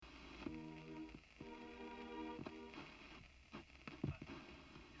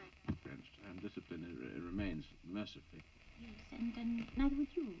mercifully. Yes, and neither would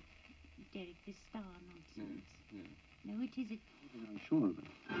you, Derek, this star nonsense. No, it isn't. I'm sure of it.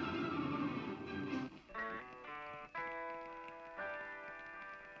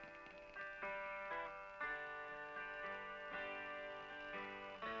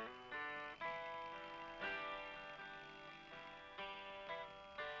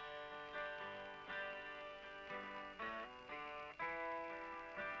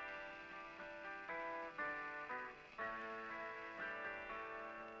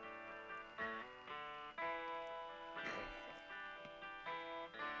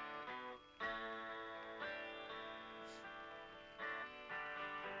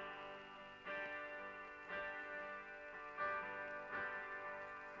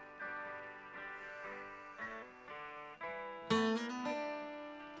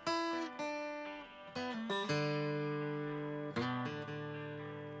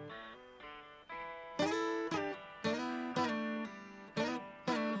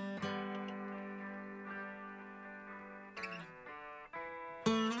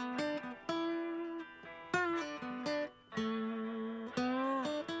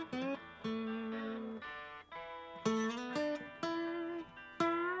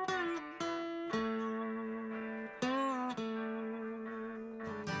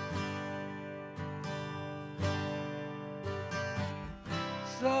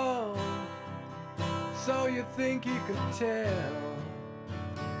 So you think you can tell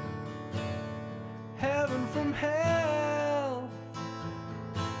heaven from hell,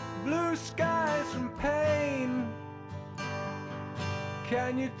 blue skies from pain?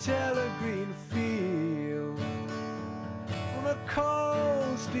 Can you tell a green field from a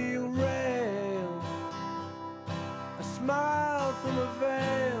cold steel rail, a smile from a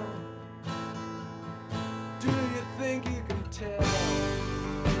veil? Do you think you can tell?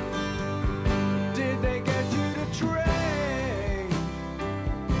 Did they get you to trade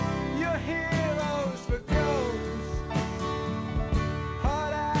your heroes for ghosts,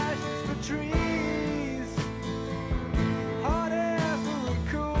 hot ashes for trees, hot air for a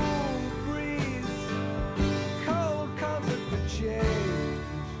cool breeze, cold comfort for change?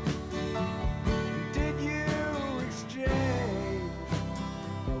 Did you exchange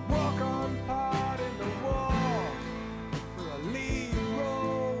a walk-on part in the war for a lead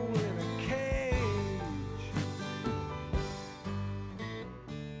role in a cage?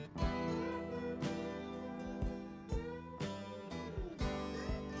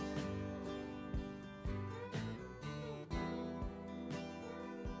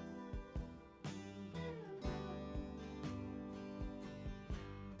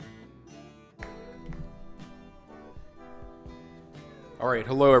 All right,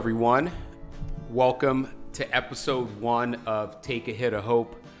 hello everyone. Welcome to episode 1 of Take a Hit of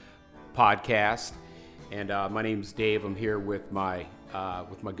Hope podcast. And my name's Dave. I'm here with my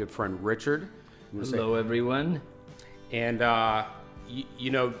good friend Richard. Hello, everyone. And I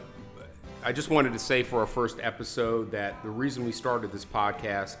just wanted to say for our first episode that the reason we started this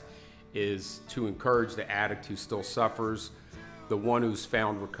podcast is to encourage the addict who still suffers, the one who's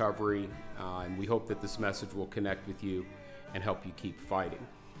found recovery, and we hope that this message will connect with you and help you keep fighting.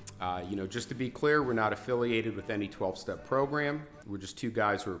 Just to be clear, we're not affiliated with any 12-step program. We're just two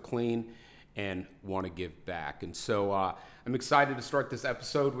guys who are clean and want to give back. And so I'm excited to start this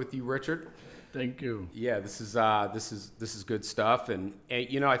episode with you, Richard. Thank you. Yeah, this is good stuff. And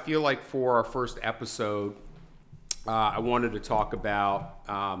I feel like for our first episode, I wanted to talk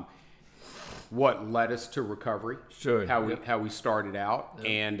about what led us to recovery. Sure. How we started out. Yep.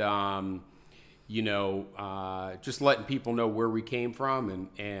 And just letting people know where we came from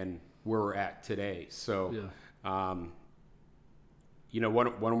and where we're at today. So, why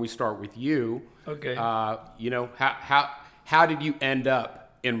don't we start with you? Okay. How did you end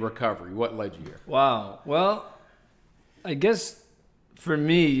up in recovery? What led you here? Wow. Well, I guess for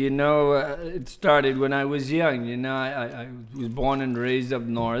me, it started when I was young. I was born and raised up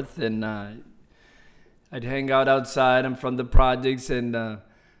north, and I'd hang out outside. I'm from the projects, and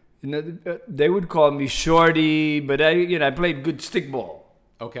they would call me Shorty, but I played good stickball.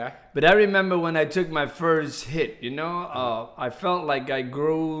 Okay. But I remember when I took my first hit, I felt like I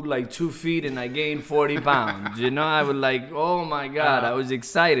grew like 2 feet and I gained 40 pounds. I was like, oh my God, I was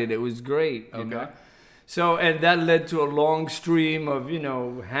excited. It was great. Okay. So, and that led to a long stream of,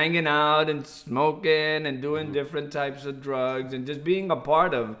 hanging out and smoking and doing different types of drugs and just being a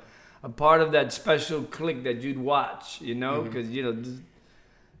part of that special clique that you'd watch, because,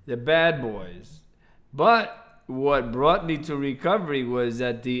 the bad boys. But what brought me to recovery was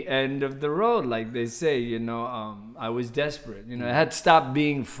at the end of the road, like they say, I was desperate. It had stopped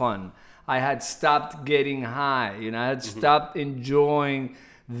being fun. I had stopped getting high. I had stopped enjoying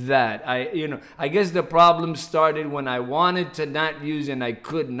that. I guess the problem started when I wanted to not use and I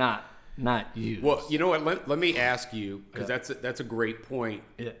could not use. Well, you know what? Let me ask you, because that's a great point.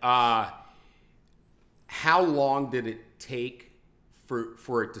 Yeah. How long did it take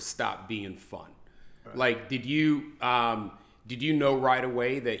for it to stop being fun? Right. Like, did you know right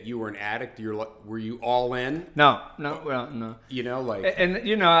away that you were an addict? Were you all in? No. And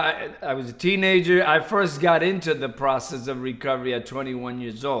I was a teenager. I first got into the process of recovery at 21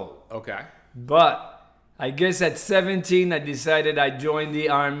 years old. Okay. But I guess at 17, I decided I'd join the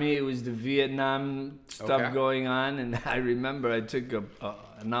Army. It was the Vietnam stuff going on. And I remember I took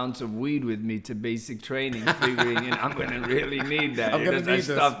an ounce of weed with me to basic training, figuring, I'm going to really need that.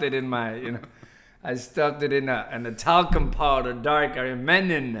 Stuffed it in my, I stuffed it in a talcum powder, dark, or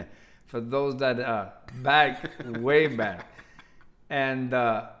menin, for those that way back. And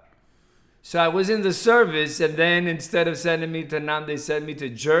so I was in the service, and then instead of sending me to Nam, they sent me to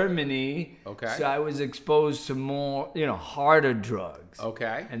Germany. Okay. So I was exposed to more, harder drugs.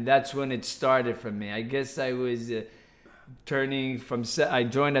 Okay. And that's when it started for me. I guess I was I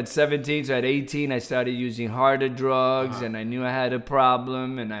joined at 17, so at 18 I started using harder drugs, and I knew I had a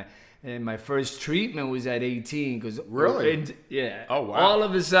problem, and my first treatment was at 18. Really? Yeah. Oh, wow. All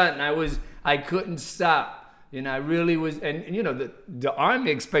of a sudden I couldn't stop. I really was, and the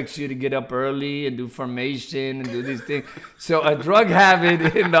Army expects you to get up early and do formation and do these things. So a drug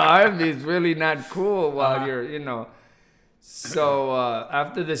habit in the Army is really not cool while you're, So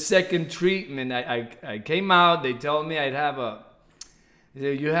after the second treatment, I came out. They told me you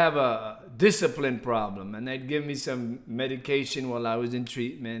have a discipline problem, and they'd give me some medication while I was in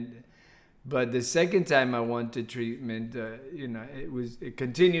treatment. But the second time I went to treatment, it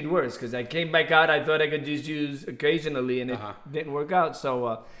continued worse, because I came back out. I thought I could just use occasionally, and it didn't work out.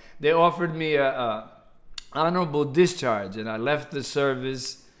 So they offered me a honorable discharge, and I left the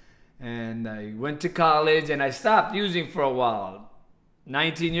service, and I went to college, and I stopped using for a while.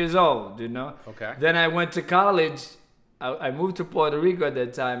 19 years old, Okay. Then I went to college. I moved to Puerto Rico at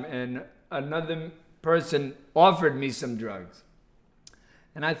that time, and another person offered me some drugs.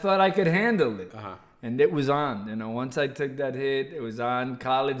 And I thought I could handle it. And it was on. Once I took that hit, it was on.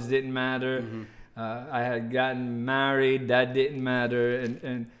 College didn't matter. I had gotten married. That didn't matter.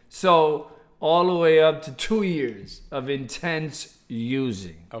 And so all the way up to 2 years of intense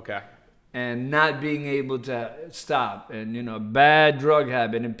using. Okay. And not being able to stop. And, bad drug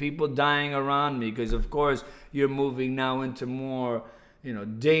habit. And people dying around me. Because, of course, you're moving now into more,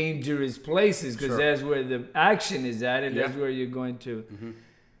 dangerous places. Because that's where the action is at. And that's where you're going to.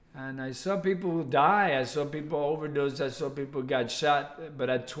 And I saw people die. I saw people overdose. I saw people got shot. But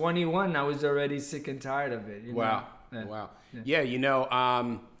at 21, I was already sick and tired of it. Wow. Wow. Yeah,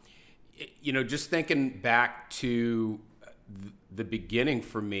 just thinking back to the beginning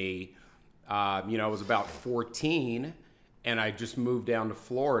for me, I was about 14, and I just moved down to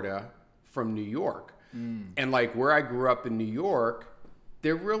Florida from New York. And like where I grew up in New York,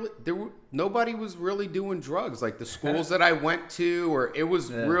 nobody was really doing drugs. Like the schools that I went to, or it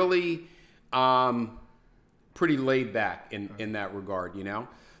was really pretty laid back in that regard,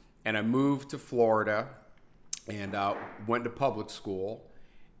 And I moved to Florida and went to public school.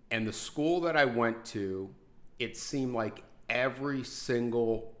 And the school that I went to, it seemed like every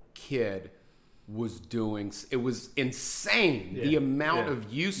single kid was doing. It was insane, the amount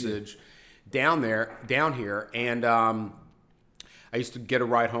of usage down here. And I used to get a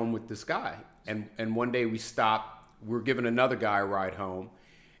ride home with this guy. And one day we stopped. We were giving another guy a ride home.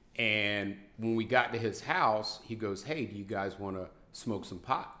 And when we got to his house, he goes, "Hey, do you guys want to smoke some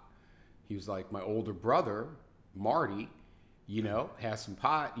pot?" He was like, "My older brother, Marty, has some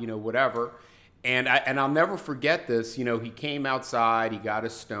pot, whatever." And I'll never forget this. He came outside, he got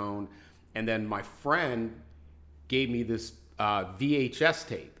us stoned. And then my friend gave me this VHS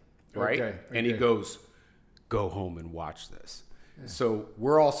tape, right? Okay. And he goes, "Go home and watch this." Yeah. So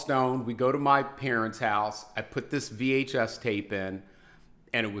we're all stoned. We go to my parents' house. I put this VHS tape in,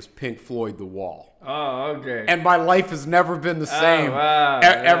 and it was Pink Floyd, The Wall. Oh, okay. And my life has never been the same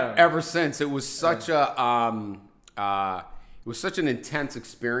ever since. It was such an intense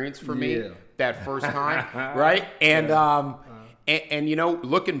experience for me that first time, right? And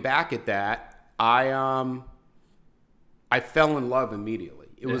looking back at that, I fell in love immediately.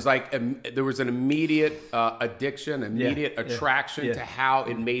 It was like there was an immediate addiction, immediate attraction to how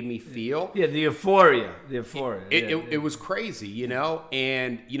it made me feel. Yeah, the euphoria. It was crazy,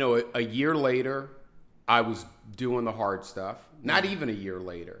 And a year later, I was doing the hard stuff. Not even a year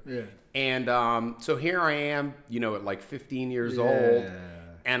later. Yeah. And so here I am, at like 15 years old,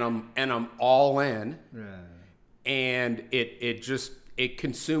 and I'm all in, Right. and it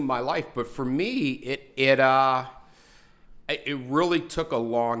consumed my life. But for me, it really took a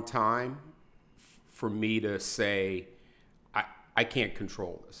long time for me to say I can't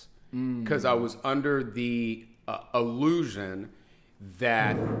control this, because I was under the illusion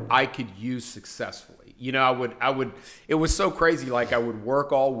that I could use successfully. You know, I would. It was so crazy. Like, I would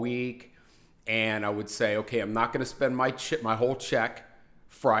work all week, and I would say, okay, I'm not going to spend my whole check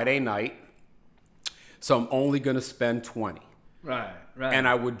Friday night, so I'm only going to spend 20. Right. Right. And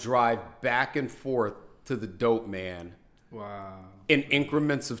I would drive back and forth to the Dope Man. Wow. In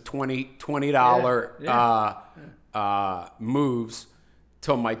increments of $20 moves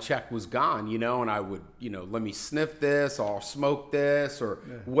till my check was gone, you know, and I would, let me sniff this, or I'll smoke this, or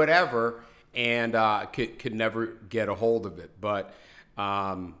whatever, and could never get a hold of it. But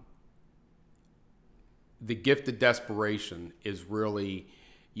the gift of desperation is really,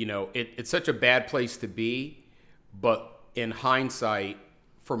 it's such a bad place to be, but in hindsight,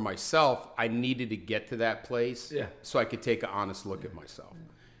 for myself, I needed to get to that place so I could take an honest look at myself,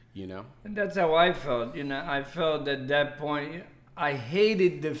 And that's how I felt. I felt at that point, I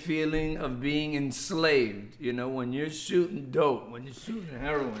hated the feeling of being enslaved. When you're shooting dope, when you're shooting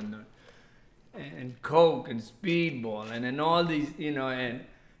heroin and coke and speedball and all these, and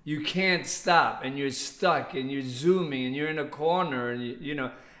you can't stop, and you're stuck, and you're zooming, and you're in a corner,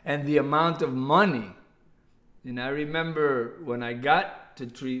 and and the amount of money. I remember when I got to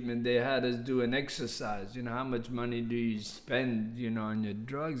treatment, they had us do an exercise. How much money do you spend, on your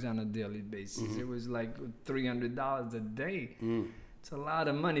drugs on a daily basis? Mm-hmm. It was like $300 a day. It's a lot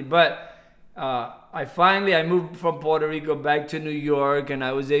of money. But I moved from Puerto Rico back to New York, and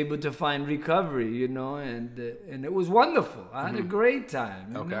I was able to find recovery, and it was wonderful. I had a great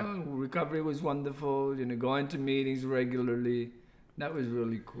time. Recovery was wonderful. Going to meetings regularly. That was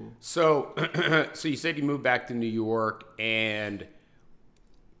really cool. So you said you moved back to New York, and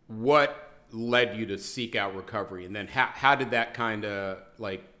what led you to seek out recovery? And then how did that kind of,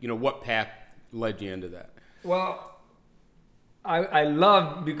 what path led you into that? Well, I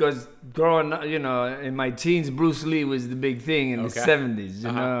loved, because growing up, in my teens, Bruce Lee was the big thing in the 70s,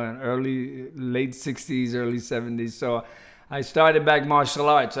 late 60s, early 70s. So I started back martial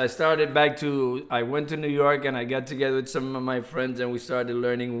arts. I went to New York, and I got together with some of my friends, and we started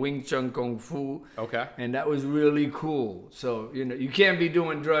learning Wing Chun Kung Fu. Okay. And that was really cool. So, you can't be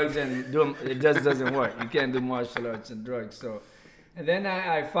doing drugs and it just doesn't work. You can't do martial arts and drugs. So, and then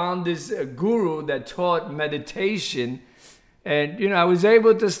I found this guru that taught meditation, and, I was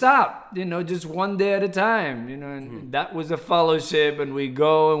able to stop, just one day at a time, and that was a fellowship, and we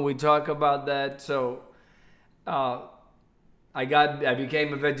go and we talk about that. So, I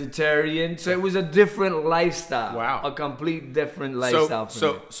became a vegetarian, so it was a different lifestyle. Wow. A complete different lifestyle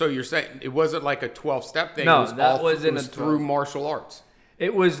for me. So you're saying it wasn't like a 12-step thing? No, it was through martial arts.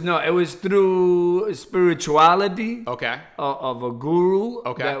 It was through spirituality. Okay. Of a guru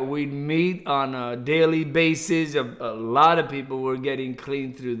that we'd meet on a daily basis. A lot of people were getting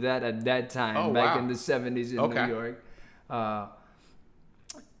clean through that at that time, back in the 70s in New York.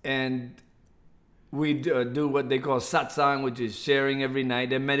 And we do what they call satsang, which is sharing every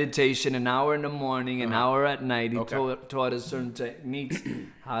night, and meditation, an hour in the morning, an hour at night. He taught us certain techniques,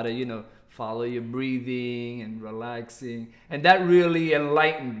 how to, follow your breathing and relaxing. And that really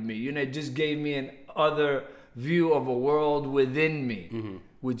enlightened me. It just gave me an other view of a world within me,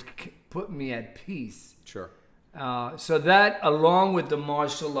 which put me at peace. Sure. So that, along with the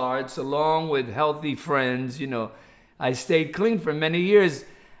martial arts, along with healthy friends, I stayed clean for many years.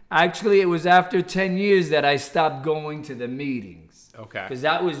 Actually, it was after 10 years that I stopped going to the meetings. Okay. Because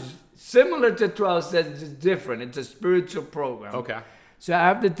that was similar to 12 Steps, just different. It's a spiritual program. Okay. So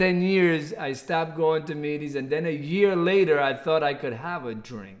after 10 years, I stopped going to meetings. And then a year later, I thought I could have a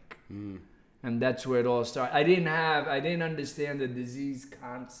drink. And that's where it all started. I didn't understand the disease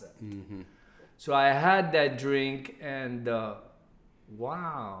concept. So I had that drink, and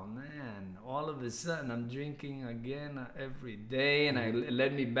wow, man, all of a sudden I'm drinking again every day, and it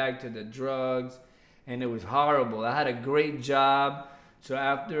led me back to the drugs, and it was horrible. I had a great job. So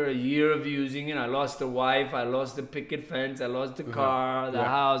after a year of using it, I lost the wife, I lost the picket fence, I lost the car, the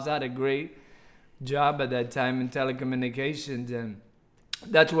house. I had a great job at that time in telecommunications, and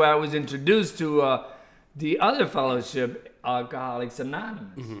that's where I was introduced to the other fellowship, Alcoholics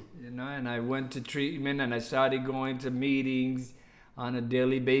Anonymous. And I went to treatment, and I started going to meetings on a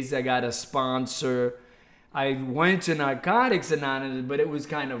daily basis. I got a sponsor. I went to Narcotics Anonymous, but it was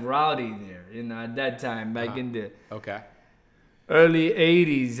kind of rowdy there, at that time, back in the early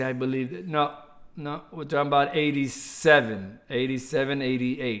 80s, I believe. No, we're talking about 87,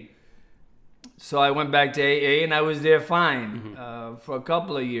 88. So I went back to AA and I was there fine for a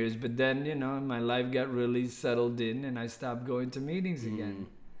couple of years. But then, my life got really settled in and I stopped going to meetings again.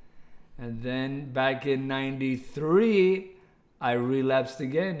 And then back in 93, I relapsed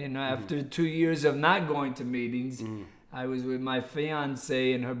again. After 2 years of not going to meetings, I was with my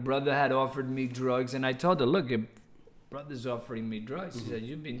fiance and her brother had offered me drugs. And I told her, look, your brother's offering me drugs. She said,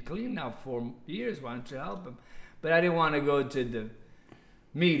 you've been clean now for years. Why don't you help him? But I didn't want to go to the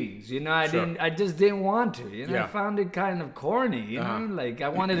meetings. I just didn't want to. I found it kind of corny. Like I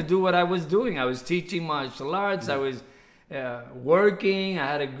wanted to do what I was doing. I was teaching martial arts. I was working. I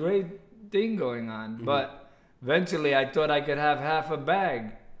had a great thing going on. But eventually I thought I could have half a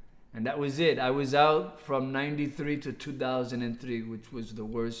bag. And that was it. I was out from 93 to 2003, which was the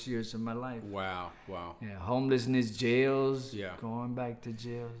worst years of my life. Wow. Yeah, homelessness, jails, Yeah. going back to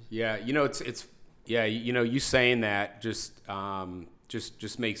jails. Yeah, it's you saying that just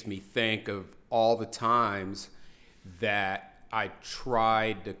makes me think of all the times that I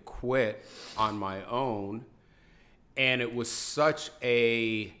tried to quit on my own, and it was such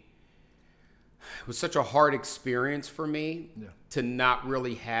a hard experience for me to not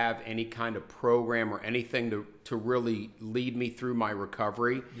really have any kind of program or anything to really lead me through my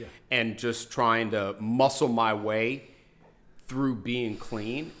recovery, and just trying to muscle my way through being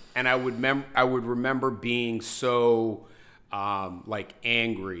clean. And I would remember being so like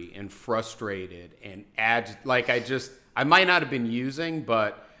angry and frustrated and I might not have been using,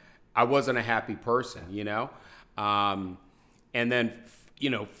 but I wasn't a happy person, and then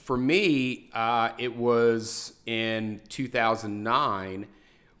for me, it was in 2009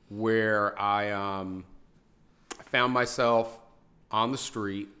 where I found myself on the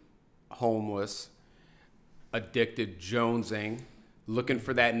street, homeless, addicted, jonesing, looking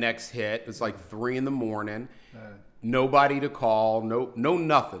for that next hit. It's like 3 a.m. Nobody to call, no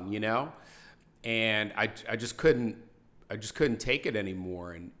nothing, and I just couldn't take it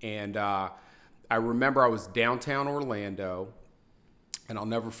anymore. And I remember I was downtown Orlando. And I'll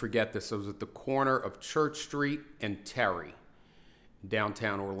never forget this. I was at the corner of Church Street and Terry,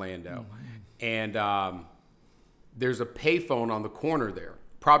 downtown Orlando. And there's a payphone on the corner there,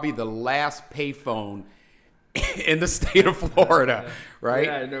 probably the last payphone in the state of Florida, right?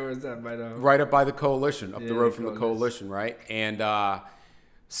 Yeah, I know what's that by now. Right up by the Coalition, up the road from the Coalition, right? And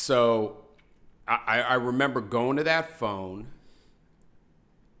so I remember going to that phone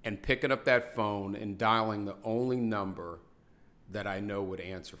and picking up that phone and dialing the only number that I know would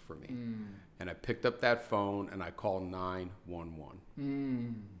answer for me. And I picked up that phone and I called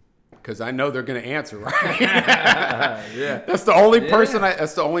 911. Because I know they're going to answer, right? Yeah. That's the only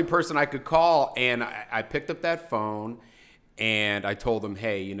person I could call. And I picked up that phone and I told them,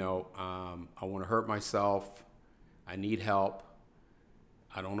 hey, I want to hurt myself. I need help.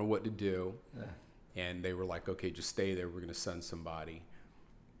 I don't know what to do. And they were like, okay, just stay there. We're going to send somebody.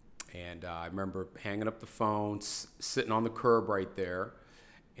 And I remember hanging up the phone, sitting on the curb right there,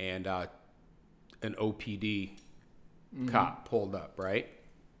 and an OPD cop pulled up, right?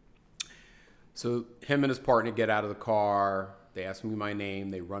 So him and his partner get out of the car. They ask me my name.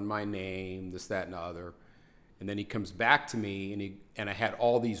 They run my name, this, that, and the other. And then he comes back to me, and I had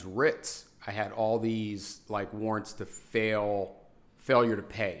all these writs. I had all these warrants to failure to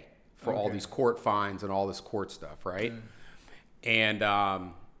pay for all these court fines and all this court stuff, right? And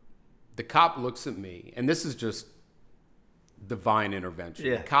the cop looks at me, and this is just divine intervention.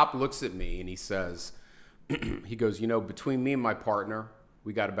 The cop looks at me and he says, he goes, between me and my partner,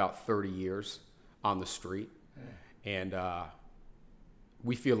 we got about 30 years on the street, and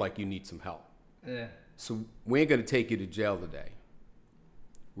we feel like you need some help. So we ain't going to take you to jail today.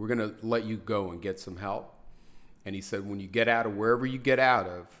 We're going to let you go and get some help. And he said, when you get out of wherever you get out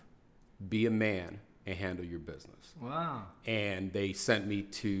of, be a man and handle your business. Wow. And they sent me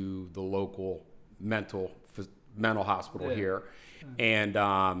to the local mental hospital here. And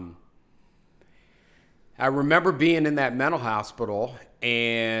I remember being in that mental hospital,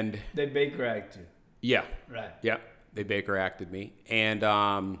 and they Baker Act you. Yeah. Right. Yeah. They Baker Acted me. And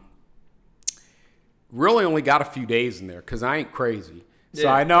really only got a few days in there because I ain't crazy. So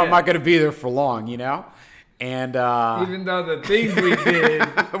I know I'm not going to be there for long, And even though the things we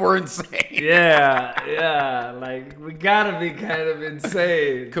did were insane. Yeah. Like, we gotta be kind of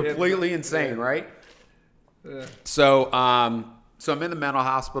insane. Completely insane, right? Yeah. So I'm in the mental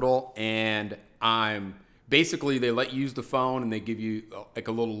hospital, and I'm basically, they let you use the phone and they give you like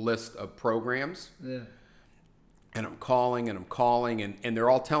a little list of programs. Yeah. And I'm calling and they're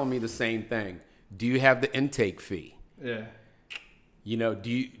all telling me the same thing. Do you have the intake fee? Yeah. You know, do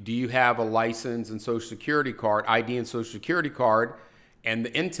you have a license and social security card, ID and social security card, and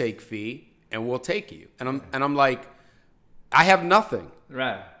the intake fee, and we'll take you. And I'm like, I have nothing.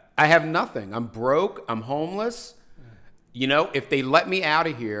 Right. I have nothing. I'm broke. I'm homeless. You know, if they let me out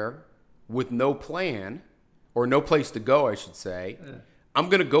of here with no plan or no place to go, I should say, I'm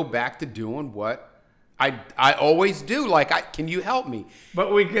going to go back to doing what I always do. Like, can you help me?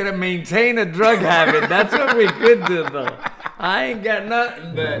 But we could maintain a drug habit. That's what we could do, though. I ain't got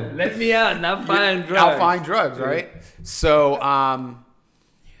nothing, but let me out and I'll find drugs. I'll find drugs, right? So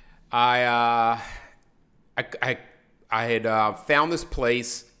I had found this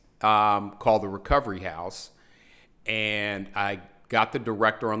place called the Recovery House, and I got the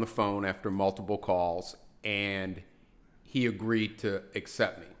director on the phone after multiple calls, and he agreed to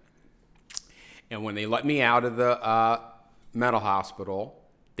accept me. And when they let me out of the mental hospital,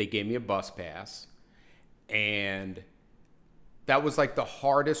 they gave me a bus pass, and that was like the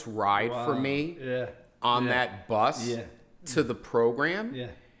hardest ride for me on that bus to the program. Yeah.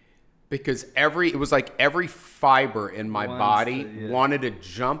 Because it was like every fiber in my body wanted to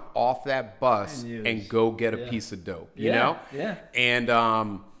jump off that bus and go get a piece of dope, you know? Yeah. And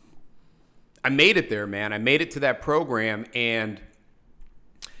I made it there, man. I made it to that program, and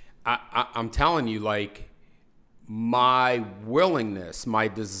I'm telling you, like, my willingness, my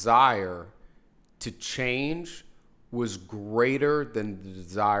desire to change was greater than the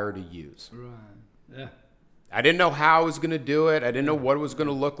desire to use. Right. Yeah. I didn't know how I was going to do it. I didn't know what it was going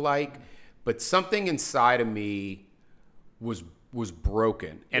to look like, but something inside of me was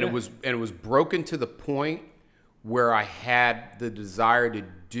broken, and it was broken to the point where I had the desire to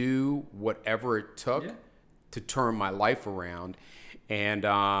do whatever it took to turn my life around. And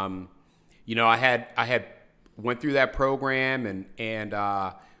you know, I had went through that program and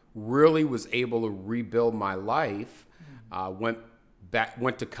really was able to rebuild my life. Went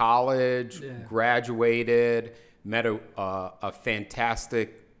to college, graduated, met a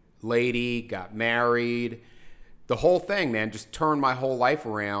fantastic lady, got married. The whole thing, man, just turned my whole life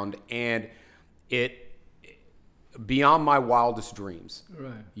around, and it beyond my wildest dreams.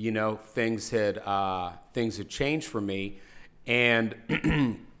 Right. You know, things had changed for me, and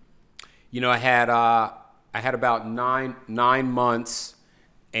you know, I had about 9 months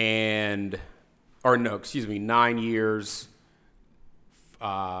 9 years.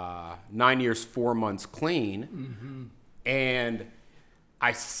 9 years, 4 months clean. And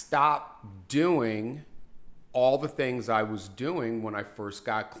I stopped doing all the things I was doing when I first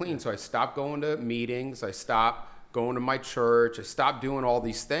got clean. So I stopped going to meetings. I stopped going to my church. I stopped doing all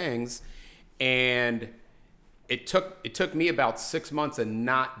these things. And it took me about 6 months of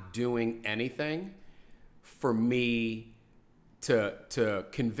not doing anything for me to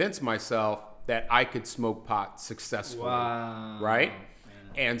convince myself that I could smoke pot successfully. Wow. Right?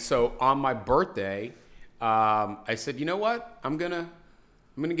 And so on my birthday, I said, you know what? I'm gonna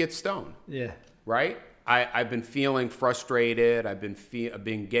get stoned. Yeah. Right? I've been feeling frustrated. I've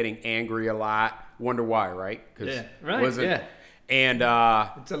been getting angry a lot. Wonder why? Right? And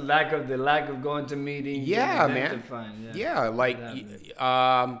it's the lack of going to meetings. Yeah, man.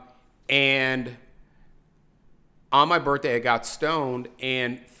 And on my birthday, I got stoned,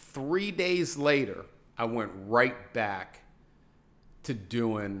 and 3 days later, I went right back to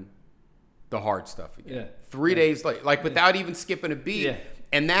doing the hard stuff again. Yeah. 3 days later, like without even skipping a beat. Yeah.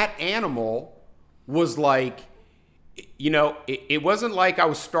 And that animal was like, you know, it wasn't like I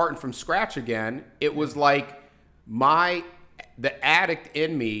was starting from scratch again. It was like the addict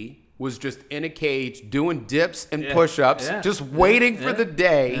in me was just in a cage doing dips and push-ups, just waiting for the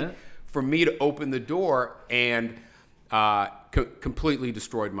day for me to open the door, and completely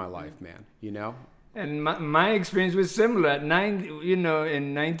destroyed my life, man, you know? And my experience was similar. In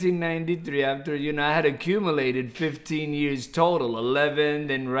 1993, after, I had accumulated 15 years total, 11,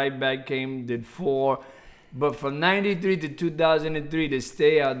 then right back did 4. But from 93 to 2003, to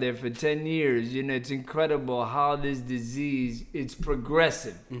stay out there for 10 years, it's incredible how this disease, it's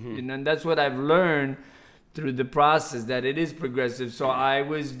progressive. And that's what I've learned through the process, that it is progressive. So I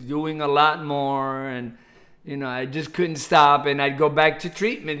was doing a lot more, and, I just couldn't stop. And I'd go back to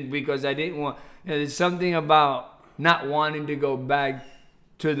treatment because I didn't want... there's something about not wanting to go back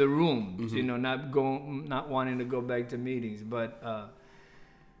to the rooms, not wanting to go back to meetings. But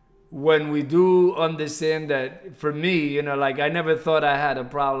when we do understand that, for me, I never thought I had a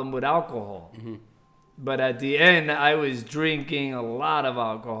problem with alcohol. But at the end, I was drinking a lot of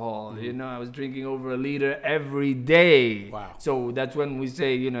alcohol. I was drinking over 1 liter every day. Wow. So that's when we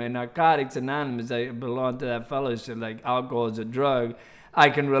say, in Narcotics Anonymous, I belong to that fellowship, like alcohol is a drug. I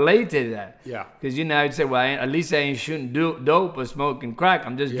can relate to that. Yeah. Because, I'd say, well, at least I ain't shooting dope or smoking crack.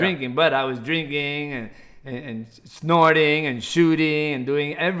 I'm just drinking. But I was drinking and snorting and shooting and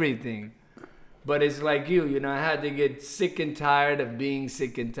doing everything. But it's like you, I had to get sick and tired of being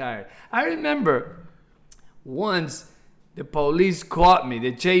sick and tired. I remember once the police caught me.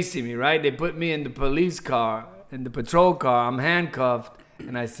 They're chasing me, right? They put me in the police car, in the patrol car. I'm handcuffed.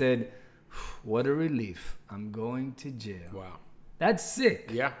 And I said, what a relief. I'm going to jail. Wow. That's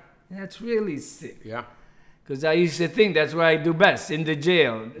sick. Yeah. That's really sick. Yeah. Because I used to think that's where I do best, in the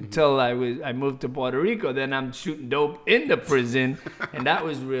jail, until I moved to Puerto Rico. Then I'm shooting dope in the prison, and that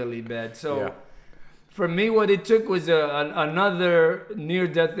was really bad. So for me, what it took was another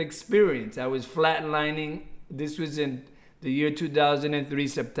near-death experience. I was flatlining. This was in the year 2003,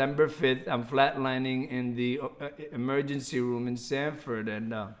 September 5th. I'm flatlining in the emergency room in Sanford,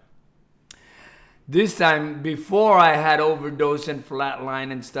 and this time, before I had overdose and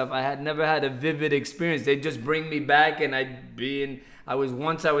flatline and stuff, I had never had a vivid experience. They just bring me back, and I was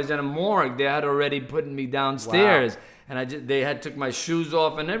in a morgue. They had already put me downstairs, and they had took my shoes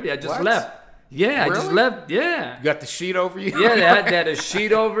off and everything. I just left. Yeah, really? I just left. Yeah. You got the sheet over you? Yeah, they had a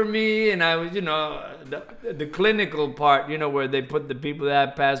sheet over me, and I was, the clinical part, where they put the people that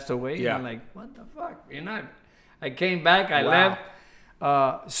had passed away. Yeah. And I'm like, what the fuck? I came back, I left.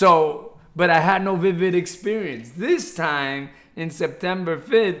 But I had no vivid experience. This time, in September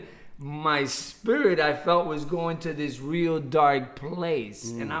 5th, my spirit, I felt, was going to this real dark place.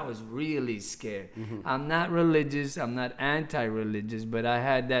 And I was really scared. I'm not religious. I'm not anti-religious. But I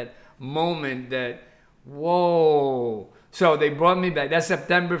had that moment that, whoa. So they brought me back. That's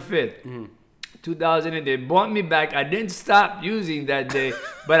September 5th. 2000, they brought me back. I didn't stop using that day,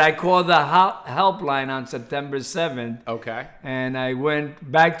 but I called the helpline on September 7th. Okay. And I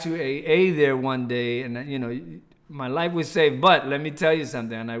went back to AA there one day, and my life was saved. But let me tell you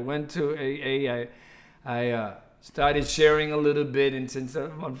something. And I went to AA. I started sharing a little bit, and since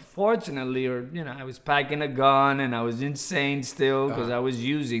unfortunately, I was packing a gun and I was insane still because I was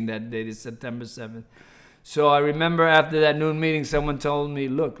using that day, the September 7th. So I remember after that noon meeting, someone told me,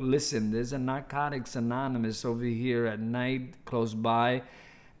 look, listen, there's a Narcotics Anonymous over here at night close by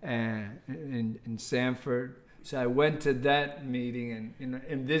in Sanford. So I went to that meeting, and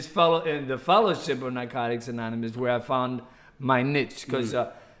in the fellowship of Narcotics Anonymous, where I found my niche, because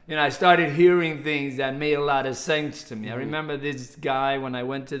I started hearing things that made a lot of sense to me. I remember this guy when I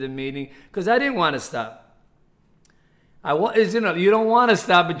went to the meeting, because I didn't want to stop. You don't want to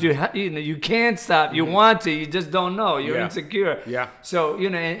stop, but you can't stop. You want to, you just don't know. You're insecure. Yeah. So,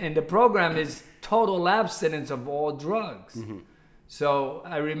 and the program is total abstinence of all drugs. So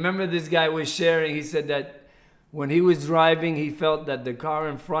I remember this guy was sharing, he said that when he was driving, he felt that the car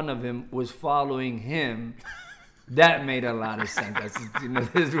in front of him was following him. That made a lot of sense. I said,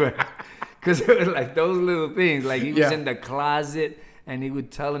 this is where, because it was like those little things, like he was in the closet and he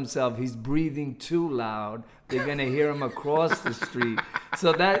would tell himself he's breathing too loud. They're going to hear him across the street.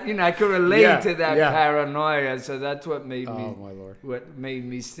 So that, I could relate to that paranoia. So that's what made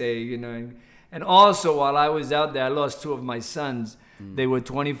me stay, And also, while I was out there, I lost two of my sons. They were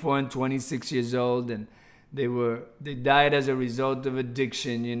 24 and 26 years old, and they died as a result of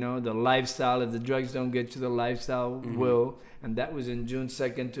addiction, the lifestyle. If the drugs don't get you, the lifestyle will. And that was in June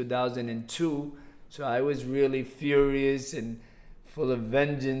 2nd, 2002. So I was really furious and full of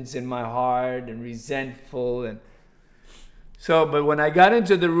vengeance in my heart and resentful. And so, but when I got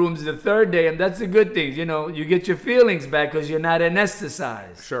into the rooms the third day, and that's a good thing, you get your feelings back because you're not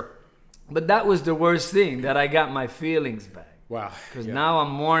anesthetized. Sure. But that was the worst thing, that I got my feelings back. Wow. Because now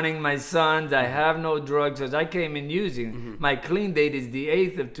I'm mourning my sons. I have no drugs because I came in using. My clean date is the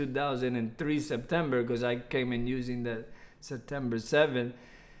 8th of 2003, September, because I came in using the September 7th.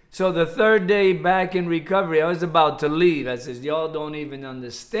 So the third day back in recovery, I was about to leave. I said, y'all don't even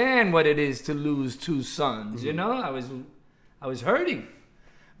understand what it is to lose two sons. I was hurting.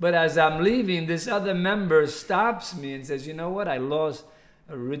 But as I'm leaving, this other member stops me and says, you know what? I lost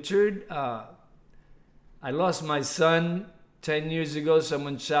Richard. I lost my son 10 years ago.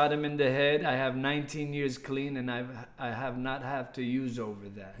 Someone shot him in the head. I have 19 years clean, and I have not had to use over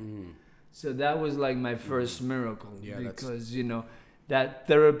that. So that was like my first miracle. Because, that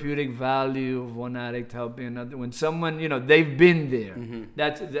therapeutic value of one addict helping another. When someone, they've been there.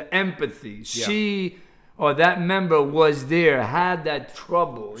 That's the empathy. She or that member was there, had that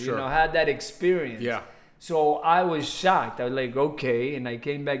trouble, had that experience. Yeah. So I was shocked. I was like, okay. And I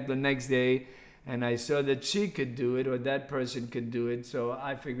came back the next day and I saw that she could do it or that person could do it. So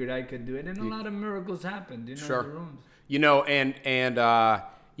I figured I could do it. And a lot of miracles happened, in the rooms. And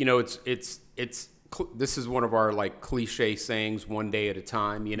it's this is one of our like cliche sayings, one day at a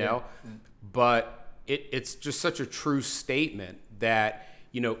time, you know, but it's just such a true statement that,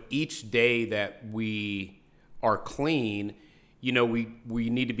 you know, each day that we are clean, you know, we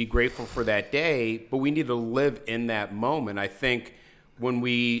need to be grateful for that day, but we need to live in that moment. I think when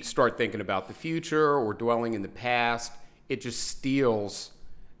we start thinking about the future or dwelling in the past, it just steals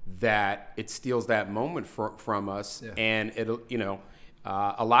that moment from us. Yeah. And it'll, you know,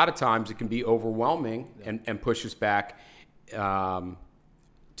 a lot of times it can be overwhelming and push us back to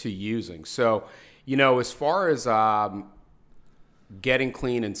using. So, you know, as far as getting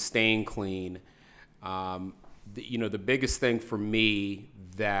clean and staying clean, you know, the biggest thing for me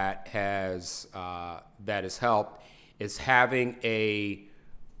that has helped is having a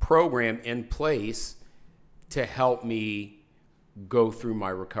program in place to help me go through my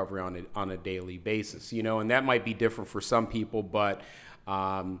recovery on a daily basis, you know, and that might be different for some people, but,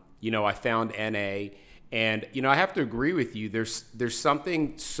 you know, I found NA, and, you know, I have to agree with you. There's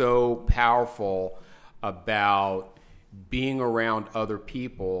something so powerful about being around other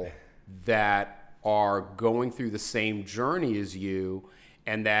people that are going through the same journey as you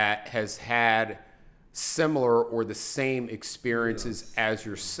and that has had similar or the same experiences as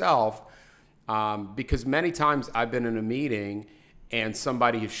yourself. Because many times I've been in a meeting and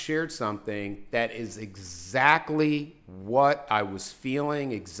somebody has shared something that is exactly what I was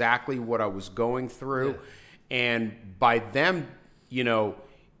feeling, exactly what I was going through. Yeah. And by them, you know,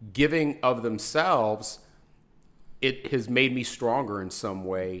 giving of themselves, it has made me stronger in some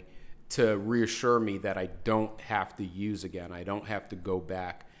way to reassure me that I don't have to use again. I don't have to go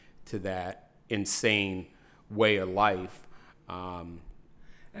back to that insane way of life.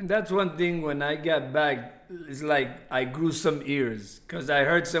 And that's one thing when I got back, it's like I grew some ears because I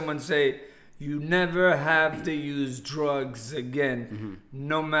heard someone say, you never have to use drugs again,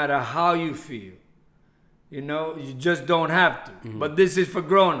 no matter how you feel. You know, you just don't have to. But this is for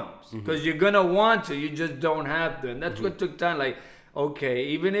grown-ups because you're going to want to, you just don't have to. And that's what took time. Like, okay,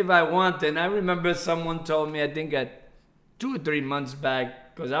 even if I want to, and I remember someone told me, I think at 2 or 3 months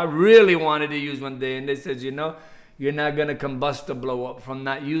back, because I really wanted to use one day, and they said, you know, you're not going to combust or blow up from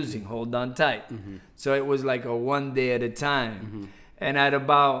not using. Hold on tight. So it was like a one day at a time. And at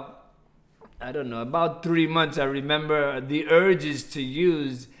about 3 months, I remember the urges to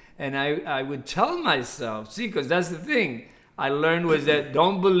use. And I would tell myself, see, because that's the thing I learned was that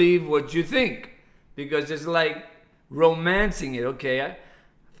don't believe what you think. Because it's like romancing it. Okay, I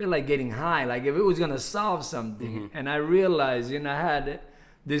feel like getting high. Like if it was going to solve something. And I realized, you know, I had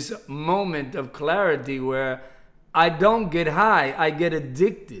this moment of clarity where I don't get high, I get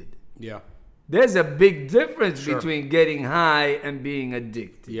addicted. Yeah. There's a big difference between getting high and being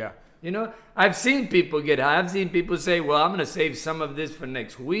addicted. Yeah. You know, I've seen people get high. I've seen people say, well, I'm going to save some of this for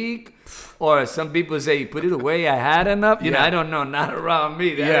next week. Or some people say, put it away, I had enough. You know, I don't know, not around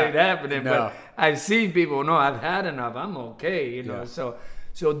me. That ain't happening. No. But I've seen people, no, I've had enough. I'm okay, you know.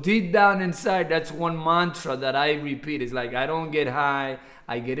 So deep down inside, that's one mantra that I repeat. It's like, I don't get high,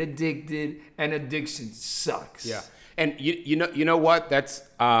 I get addicted, and addiction sucks. Yeah. And you know what? That's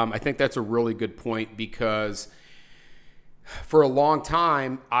I think that's a really good point, because for a long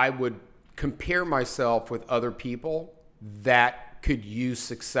time I would compare myself with other people that could use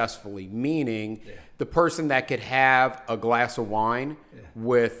successfully, meaning the person that could have a glass of wine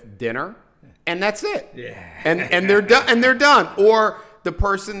with dinner and that's it. And they're done. Or the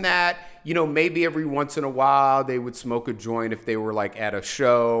person that, you know, maybe every once in a while they would smoke a joint if they were like at a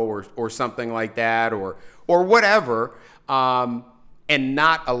show or something like that, or whatever, and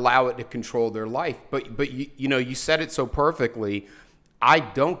not allow it to control their life. But you know, you said it so perfectly. I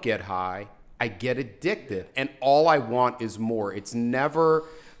don't get high, I get addicted, and all I want is more. It's never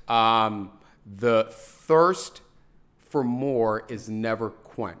the thirst for more is never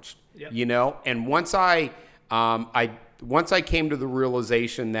quenched. Yep. You know, and once I came to the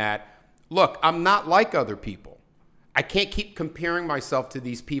realization that, look, I'm not like other people. I can't keep comparing myself to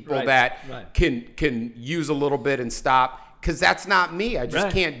these people that can use a little bit and stop, because that's not me. I just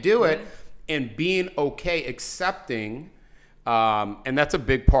can't do it. And being okay, accepting, and that's a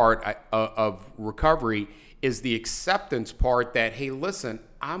big part of recovery, is the acceptance part that, hey, listen,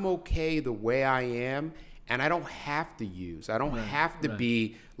 I'm okay the way I am, and I don't have to use. I don't have to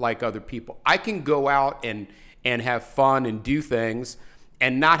be like other people. I can go out and have fun and do things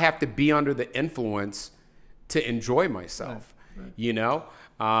and not have to be under the influence to enjoy myself, you know?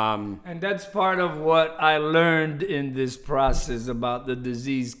 And that's part of what I learned in this process about the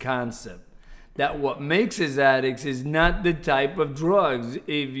disease concept. that what makes us addicts is not the type of drugs.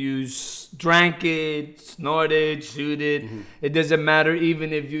 If you drank it, snorted, shoot it, it doesn't matter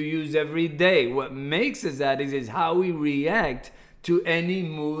even if you use every day. What makes us addicts is how we react to any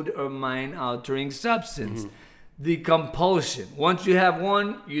mood or mind-altering substance. The compulsion. Once you have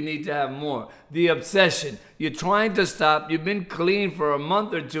one, you need to have more. The obsession. You're trying to stop. You've been clean for a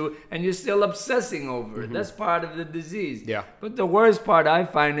month or two, and you're still obsessing over it. That's part of the disease. Yeah. But the worst part I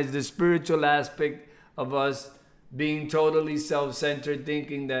find is the spiritual aspect of us being totally self-centered,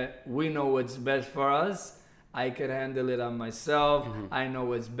 thinking that we know what's best for us. I can handle it on myself. I know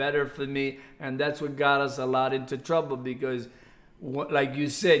what's better for me. And that's what got us a lot into trouble because, like you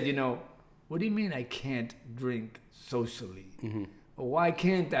said, you know, what do you mean I can't drink socially? Why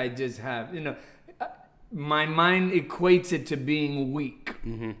can't I just have, you know, my mind equates it to being weak.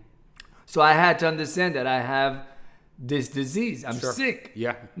 So I had to understand that I have this disease. I'm sick.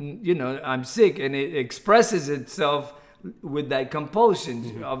 Yeah. You know, I'm sick, and it expresses itself with that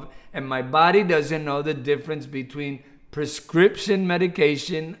compulsion of, and my body doesn't know the difference between prescription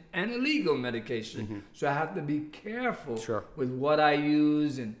medication and illegal medication. So I have to be careful with what I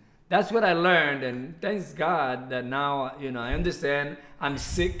use, and that's what I learned. And thanks God that now, you know, I understand I'm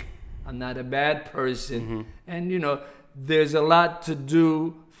sick. I'm not a bad person. And, you know, there's a lot to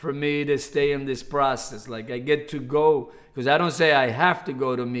do for me to stay in this process. Like I get to go, because I don't say I have to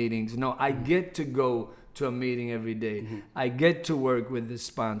go to meetings. No, I get to go to a meeting every day. I get to work with the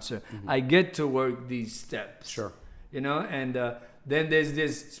sponsor. I get to work these steps. You know, and then there's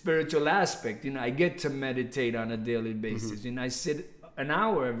this spiritual aspect. You know, I get to meditate on a daily basis. You know, I sit an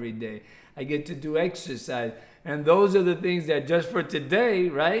hour every day. I get to do exercise. And those are the things that just for today,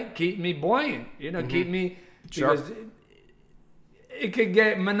 right, keep me buoyant. You know, keep me, because it could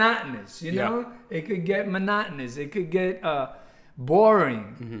get monotonous, you know? It could get monotonous. It could get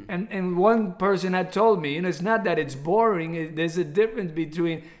boring. And one person had told me, you know, it's not that it's boring. There's a difference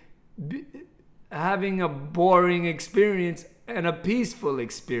between having a boring experience and a peaceful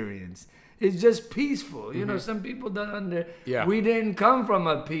experience. It's just peaceful. You know, some people don't we didn't come from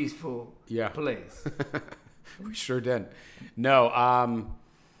a peaceful place. We sure did. No,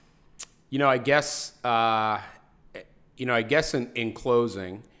 you know, I guess, in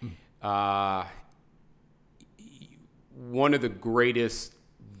closing, one of the greatest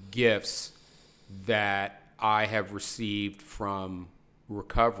gifts that I have received from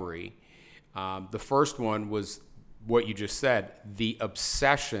recovery, the first one was what you just said. The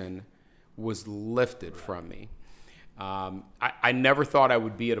obsession was lifted from me. I never thought I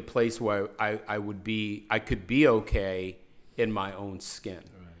would be at a place where I could be okay in my own skin.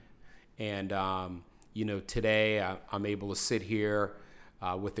 And, you know, today I'm able to sit here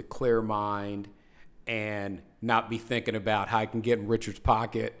with a clear mind and not be thinking about how I can get in Richard's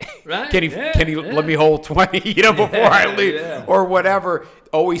pocket. Can he let me hold 20, you know, before I leave or whatever,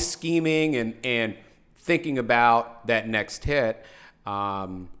 always scheming and thinking about that next hit.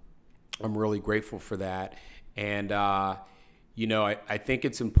 I'm really grateful for that. And, you know, I think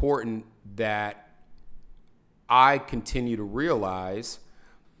it's important that I continue to realize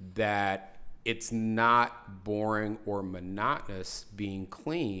that it's not boring or monotonous being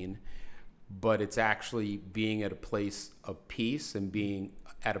clean, but it's actually being at a place of peace and being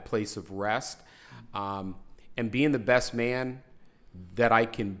at a place of rest, and being the best man that I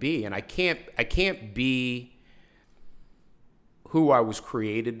can be. And I can't be who I was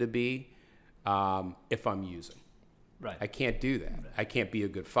created to be if I'm using. I can't do that. I can't be a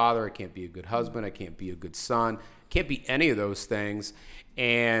good father. I can't be a good husband. I can't be a good son. I can't be any of those things.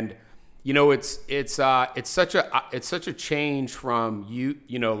 And you know, it's such a change from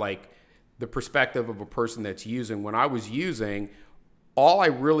you know, like the perspective of a person that's using. When I was using,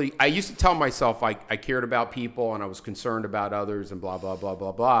 I used to tell myself I cared about people and I was concerned about others and blah blah blah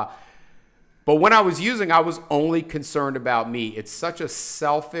blah blah. But when I was using, I was only concerned about me. It's such a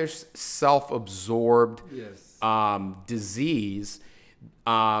selfish, self-absorbed disease,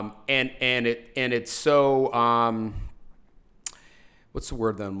 and it's so what's the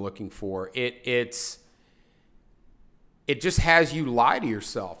word that I'm looking for? It just has you lie to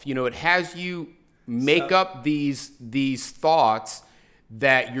yourself. You know, it has you make up these thoughts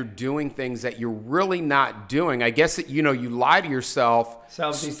that you're doing things that you're really not doing. I guess you lie to yourself.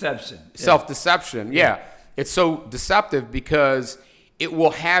 Self-deception. Self-deception, yeah. It's so deceptive because it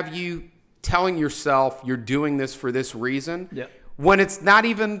will have you telling yourself you're doing this for this reason when it's not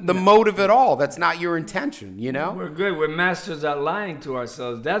even the motive at all. That's not your intention, you know? We're good. We're masters at lying to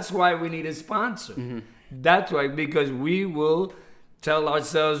ourselves. That's why we need a sponsor. That's why, because we will tell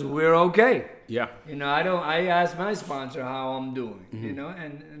ourselves we're okay. Yeah. You know, I ask my sponsor how I'm doing, you know,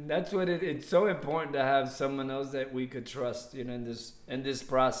 and that's what it's so important to have someone else that we could trust, you know, in this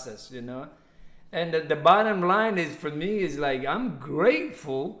process, you know. And the bottom line is, for me, is like, I'm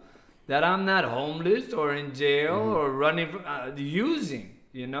grateful that I'm not homeless or in jail or running using,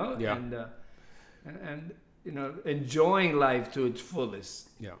 you know, and you know, enjoying life to its fullest,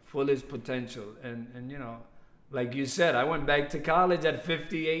 fullest potential. And you know, like you said, I went back to college at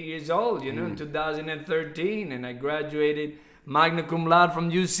 58 years old, you know, in 2013, and I graduated magna cum laude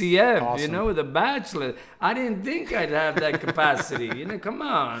from UCF, Awesome. you know, with a bachelor. I didn't think I'd have that capacity, you know, come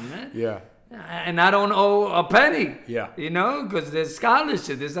on, man. Yeah. And I don't owe a penny, Yeah. you know, because there's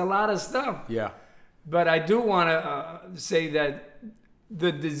scholarship, there's a lot of stuff. Yeah. But I do want to say that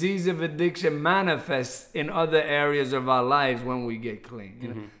the disease of addiction manifests in other areas of our lives when we get clean. You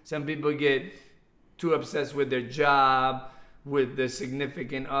know? Some people get too obsessed with their job, with their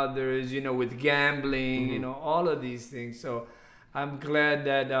significant others, you know, with gambling, you know, all of these things. So I'm glad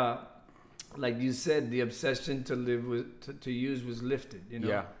that, like you said, the obsession to live with, to use was lifted, you know.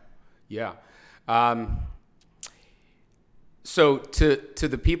 Yeah. Yeah. So to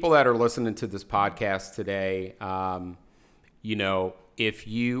the people that are listening to this podcast today, you know, if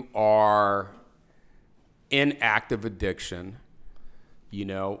you are in active addiction, you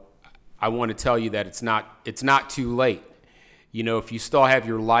know, I want to tell you that it's not too late. You know, if you still have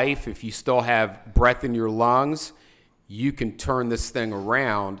your life, if you still have breath in your lungs, you can turn this thing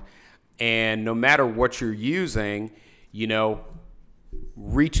around. And no matter what you're using, you know,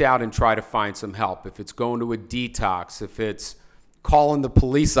 reach out and try to find some help. If it's going to a detox, if it's calling the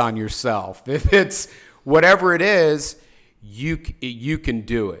police on yourself, if it's whatever it is, you can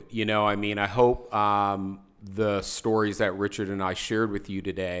do it. You know, I mean, I hope the stories that Richard and I shared with you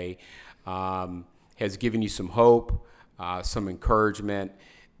today has given you some hope, some encouragement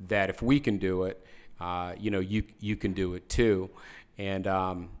that if we can do it, you know, you can do it too. And,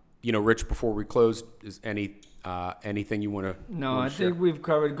 you know, Rich, before we close, is anything you want to? No, I think we've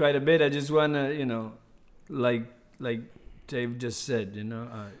covered quite a bit. I just want to, you know, like Dave just said, you know,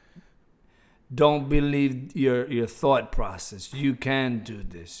 don't believe your thought process. You can do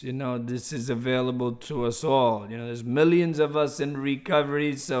this. You know, this is available to us all. You know, there's millions of us in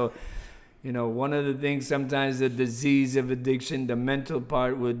recovery. So, you know, one of the things sometimes the disease of addiction, the mental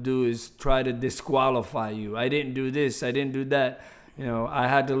part would do is try to disqualify you. I didn't do this. I didn't do that. You know, I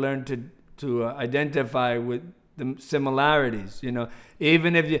had to learn to identify with the similarities, you know,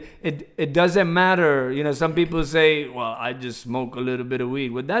 even if it doesn't matter. You know, some people say, well, I just smoke a little bit of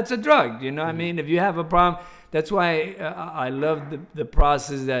weed. Well, that's a drug, you know what I mean? If you have a problem, that's why I love the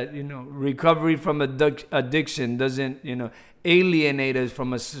process that, you know, recovery from addiction doesn't, you know, alienate us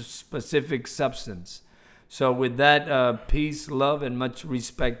from a specific substance. So with that, peace, love, and much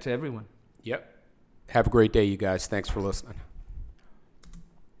respect to everyone. Yep. Have a great day, you guys. Thanks for listening.